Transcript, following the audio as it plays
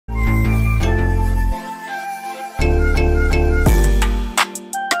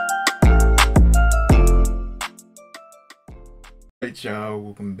Alright y'all,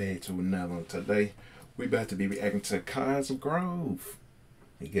 welcome back to another one. Today we about to be reacting to Cons of Grove.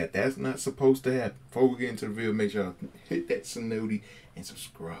 That's not supposed to happen. Before we get into the video, make sure y'all hit that snooty and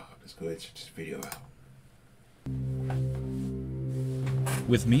subscribe. Let's go ahead and check this video out.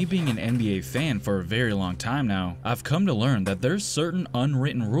 With me being an NBA fan for a very long time now, I've come to learn that there's certain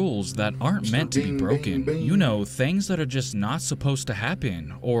unwritten rules that aren't meant to be broken. You know, things that are just not supposed to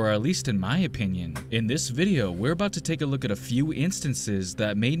happen, or at least in my opinion. In this video, we're about to take a look at a few instances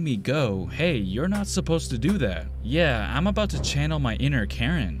that made me go, hey, you're not supposed to do that. Yeah, I'm about to channel my inner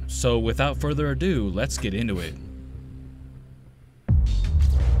Karen. So without further ado, let's get into it.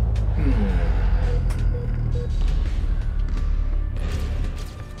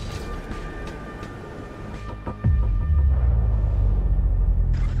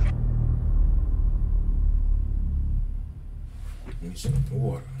 Need some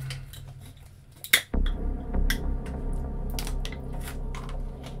water.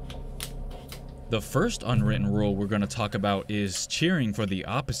 The first unwritten rule we're going to talk about is cheering for the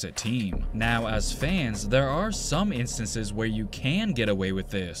opposite team. Now, as fans, there are some instances where you can get away with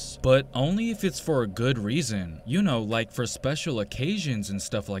this, but only if it's for a good reason. You know, like for special occasions and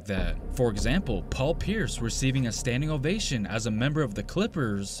stuff like that. For example, Paul Pierce receiving a standing ovation as a member of the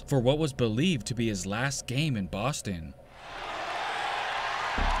Clippers for what was believed to be his last game in Boston.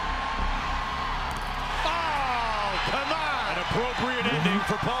 Come on! An appropriate ending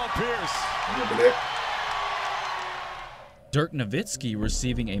for Paul Pierce. Dirk Nowitzki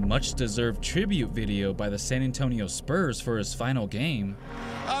receiving a much-deserved tribute video by the San Antonio Spurs for his final game.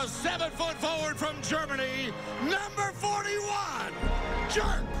 A 7-foot forward from Germany, number 41,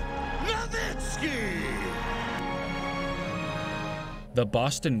 Dirk Nowitzki. The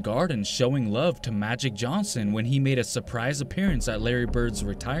Boston Garden showing love to Magic Johnson when he made a surprise appearance at Larry Bird's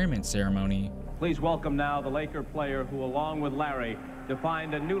retirement ceremony. Please welcome now the Laker player who, along with Larry,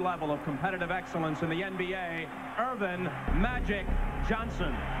 defined a new level of competitive excellence in the NBA, Earvin Magic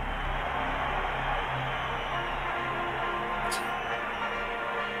Johnson.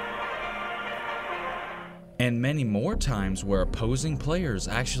 And many more times where opposing players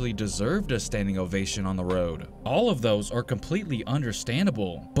actually deserved a standing ovation on the road. All of those are completely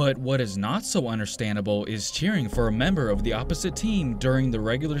understandable, but what is not so understandable is cheering for a member of the opposite team during the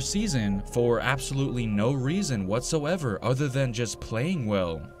regular season for absolutely no reason whatsoever other than just playing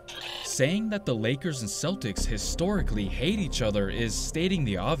well. Saying that the Lakers and Celtics historically hate each other is stating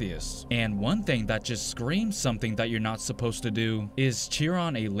the obvious. And one thing that just screams something that you're not supposed to do is cheer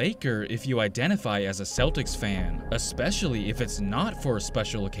on a Laker if you identify as a Celtics fan, especially if it's not for a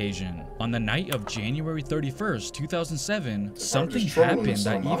special occasion. On the night of January 31st, 2007, something happened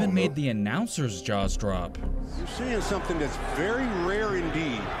that even made the announcers' jaws drop. You're seeing something that's very rare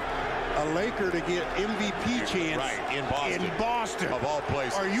indeed. A Laker to get MVP chance Right, in Boston. Of all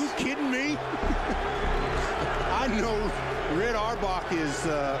places. Are you kidding me? I know Red Auerbach is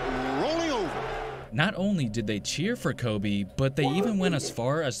rolling over. Not only did they cheer for Kobe, but they even went as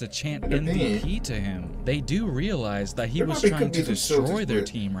far as to chant MVP to him. They do realize that he was trying to destroy their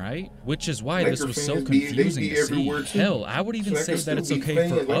team, right? Which is why this was so confusing to see. Hell, I would even say that it's okay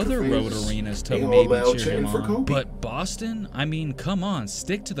for other road arenas to maybe cheer him on. But Boston? I mean, come on,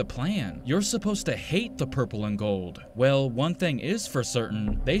 stick to the plan. You're supposed to hate the purple and gold. Well, one thing is for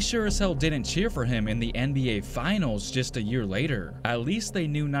certain, they sure as hell didn't cheer for him in the NBA Finals just a year later. At least they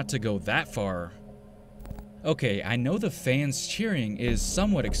knew not to go that far. Okay, I know the fans cheering is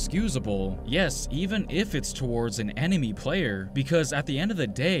somewhat excusable, yes, even if it's towards an enemy player, because at the end of the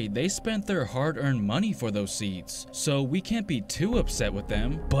day, they spent their hard-earned money for those seats, so we can't be too upset with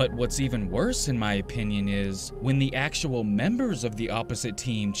them. But what's even worse in my opinion is when the actual members of the opposite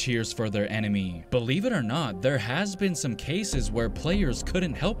team cheers for their enemy. Believe it or not, there has been some cases where players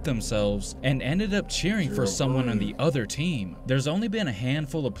couldn't help themselves and ended up cheering for someone on the other team. There's only been a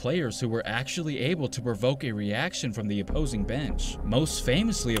handful of players who were actually able to provoke a reaction from the opposing bench. Most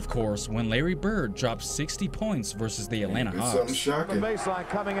famously, of course, when Larry Bird dropped 60 points versus the Atlanta Hawks. Something shocking. The baseline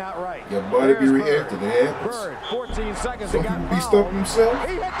coming out right. Your body be reacting. It happens. Bird, 14 seconds. Some people be stumping himself.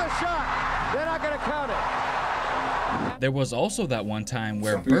 He hit the shot. They're not going to count it. There was also that one time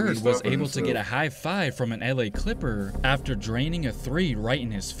where Bird was able to get a high five from an LA Clipper after draining a three right in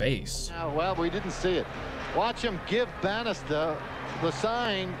his face. Well, we didn't see it. Watch him give Bannister the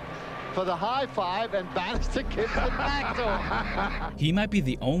sign for the high five, and Bannister gives it back to him. He might be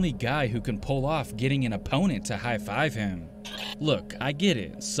the only guy who can pull off getting an opponent to high five him. Look, I get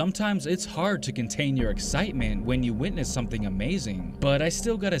it. Sometimes it's hard to contain your excitement when you witness something amazing, but I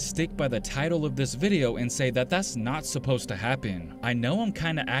still gotta stick by the title of this video and say that that's not supposed to happen. I know I'm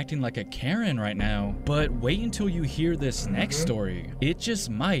kinda acting like a Karen right now, but wait until you hear this next story. It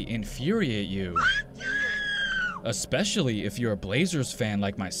just might infuriate you. Especially if you're a Blazers fan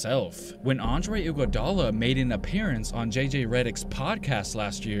like myself. When Andre Iguodala made an appearance on JJ Redick's podcast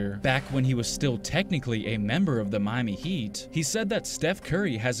last year, back when he was still technically a member of the Miami Heat, he said that Steph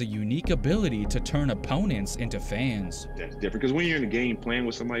Curry has a unique ability to turn opponents into fans. That's different, because when you're in the game playing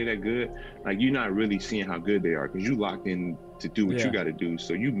with somebody that good, like, you're not really seeing how good they are, because you locked in to do what you got to do.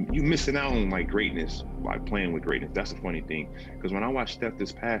 So you missing out on like greatness by playing with greatness. That's a funny thing, because when I watched Steph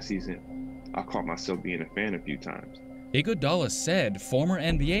this past season, I caught myself being a fan a few times. Iguodala said former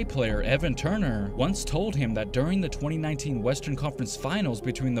NBA player Evan Turner once told him that during the 2019 Western Conference Finals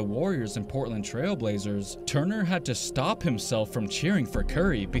between the Warriors and Portland Trail Blazers, Turner had to stop himself from cheering for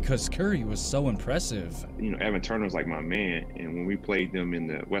Curry because Curry was so impressive. You know, Evan Turner was like my man, and when we played them in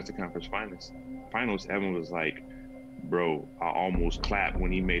the Western Conference Finals, Evan was like, bro, I almost clapped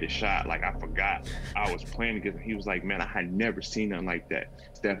when he made a shot. Like, I forgot I was playing against him. He was like, man, I had never seen nothing like that.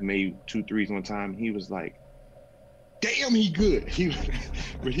 Steph made 2 threes one time. He was like, damn, he good.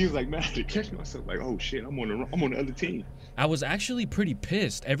 But he was like, man, I had to catch myself. Like, oh shit, I'm on the other team. I was actually pretty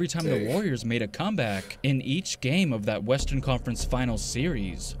pissed every time the Warriors made a comeback in each game of that Western Conference Finals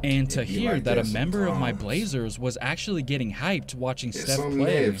series. And to hear that a member of my Blazers was actually getting hyped watching Steph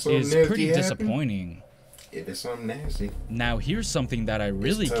play is pretty disappointing. If it's something nasty. Now here's something that I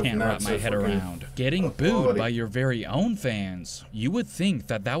really can't wrap my head around. Getting booed by your very own fans. You would think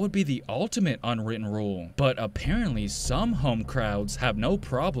that that would be the ultimate unwritten rule, but apparently some home crowds have no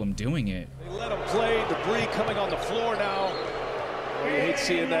problem doing it. They let him play, debris coming on the floor now. Oh, you hate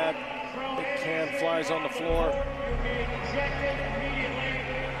seeing that. Big can flies on the floor.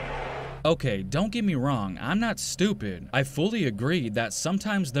 Okay, don't get me wrong, I'm not stupid. I fully agree that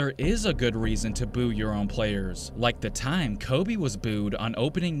sometimes there is a good reason to boo your own players, like the time Kobe was booed on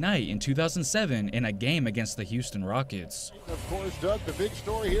opening night in 2007 in a game against the Houston Rockets. Of course, Doug, the big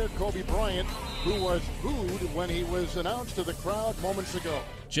story here, Kobe Bryant, who was booed when he was announced to the crowd moments ago.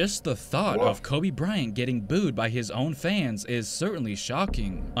 Just the thought of Kobe Bryant getting booed by his own fans is certainly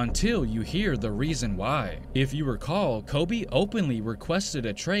shocking, until you hear the reason why. If you recall, Kobe openly requested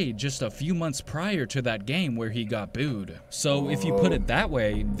a trade just a few months prior to that game where he got booed. So if you put it that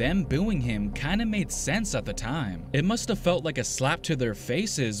way, them booing him kinda made sense at the time. It must have felt like a slap to their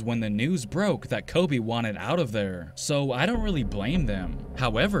faces when the news broke that Kobe wanted out of there. So I don't really blame them.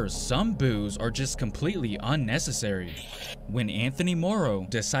 However, some boos are just completely unnecessary. When Anthony Morrow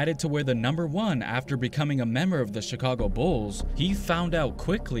decided to wear the number 1 after becoming a member of the Chicago Bulls, he found out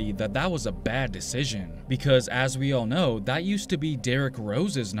quickly that that was a bad decision. Because as we all know, that used to be Derrick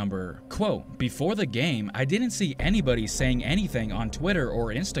Rose's number. Quote, before the game, I didn't see anybody saying anything on Twitter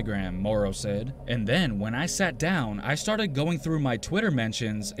or Instagram, Morrow said. And then when I sat down, I started going through my Twitter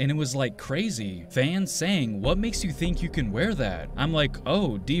mentions and it was like crazy. Fans saying, what makes you think you can wear that? I'm like,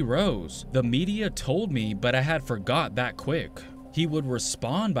 oh, D Rose. The media told me, but I had forgot that quick. He would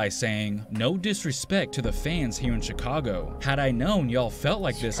respond by saying, no disrespect to the fans here in Chicago. Had I known y'all felt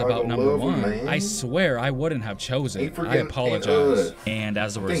like this about number 1, I swear I wouldn't have chosen. I apologize. And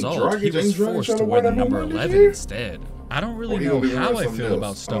as a result, he was forced to wear the number 11 instead. I don't really know how I feel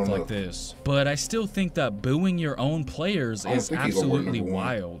about stuff like this, but I still think that booing your own players is absolutely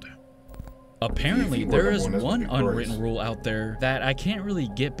wild. Apparently, there is one unwritten rule out there that I can't really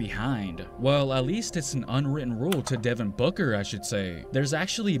get behind. Well, at least it's an unwritten rule to Devin Booker, I should say. There's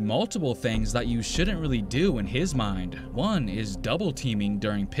actually multiple things that you shouldn't really do in his mind. One is double teaming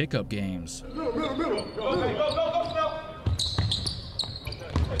during pickup games. Hey,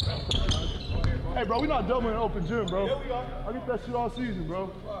 bro, we're not doubling an open gym, bro. Yeah, we are. I get that shit all season,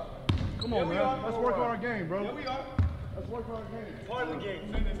 bro. Come on, man. Let's work on our game, bro. Yeah, we are. Let's work on our game. Part of the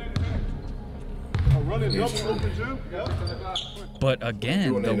game. But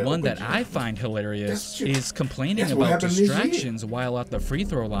again, the one that I find hilarious is complaining about distractions while at the free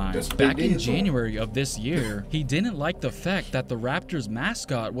throw line. Back in January of this year, he didn't like the fact that the Raptors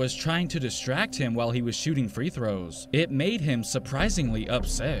mascot was trying to distract him while he was shooting free throws. It made him surprisingly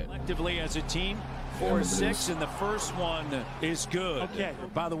upset. Collectively as a team, 4 6, and the first one is good. Okay.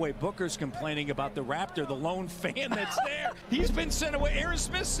 By the way, Booker's complaining about the Raptor, the lone fan that's there. He's been sent away. Aaron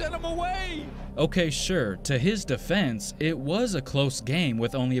Smith sent him away. Okay, sure. To his defense, it was a close game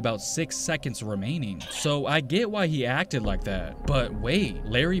with only about 6 seconds remaining. So I get why he acted like that. But wait,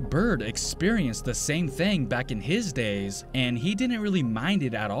 Larry Bird experienced the same thing back in his days, and he didn't really mind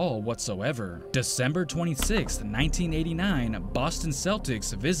it at all whatsoever. December 26, 1989, Boston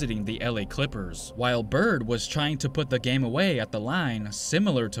Celtics visiting the LA Clippers. While Bird was trying to put the game away at the line,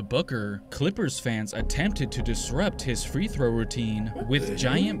 similar to Booker, Clippers fans attempted to disrupt his free throw routine with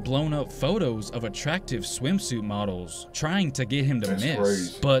giant blown up photos of attractive swimsuit models, trying to get him to miss.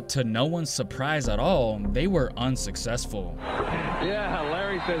 Crazy. But to no one's surprise at all, they were unsuccessful. Yeah,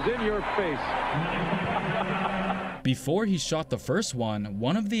 Larry says, in your face. Before he shot the first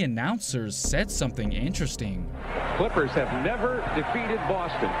one of the announcers said something interesting. Clippers have never defeated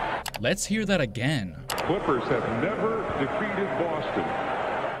Boston. Let's hear that again. Clippers have never defeated Boston.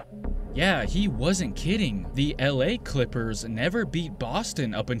 Yeah, he wasn't kidding. The LA Clippers never beat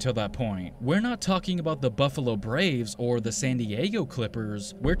Boston up until that point. We're not talking about the Buffalo Braves or the San Diego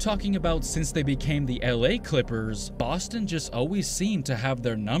Clippers. We're talking about since they became the LA Clippers, Boston just always seemed to have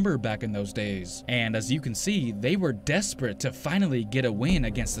their number back in those days. And as you can see, they were desperate to finally get a win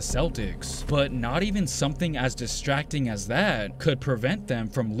against the Celtics. But not even something as distracting as that could prevent them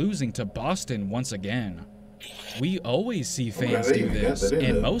from losing to Boston once again. We always see fans do this,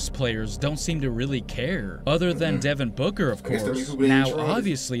 and most players don't seem to really care, other than Devin Booker, of course. Now,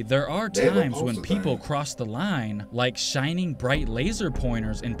 obviously, there are times when people cross the line, like shining bright laser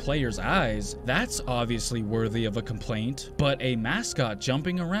pointers in players' eyes. That's obviously worthy of a complaint, but a mascot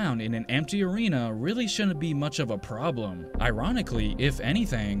jumping around in an empty arena really shouldn't be much of a problem. Ironically, if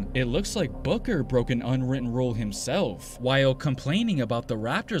anything, it looks like Booker broke an unwritten rule himself, while complaining about the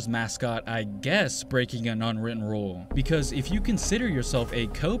Raptors mascot, I guess, breaking an unwritten rule. Because if you consider yourself a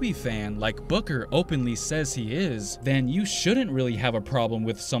Kobe fan like Booker openly says he is, then you shouldn't really have a problem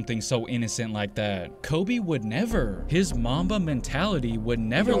with something so innocent like that. Kobe would never. His Mamba mentality would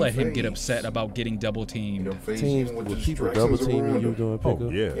never let him get upset about getting double teamed. Teams with people double teaming you doing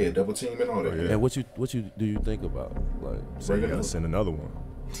pickup? Yeah, double team and all that. Yeah. And what do you think about? Like, so you gotta send another one.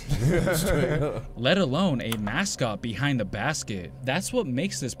 Let alone a mascot behind the basket. That's what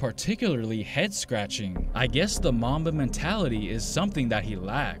makes this particularly head-scratching. I guess the Mamba mentality is something that he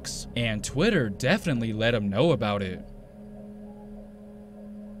lacks, and Twitter definitely let him know about it.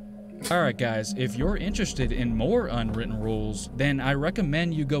 Alright guys, if you're interested in more unwritten rules, then I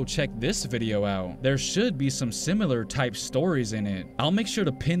recommend you go check this video out. There should be some similar type stories in it. I'll make sure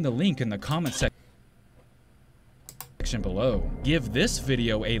to pin the link in the comment section below. Give this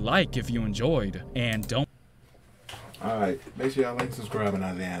video a like if you enjoyed, and don't. Alright, make sure y'all like, subscribe, and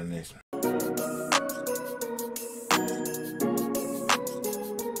I'll see you in the next one.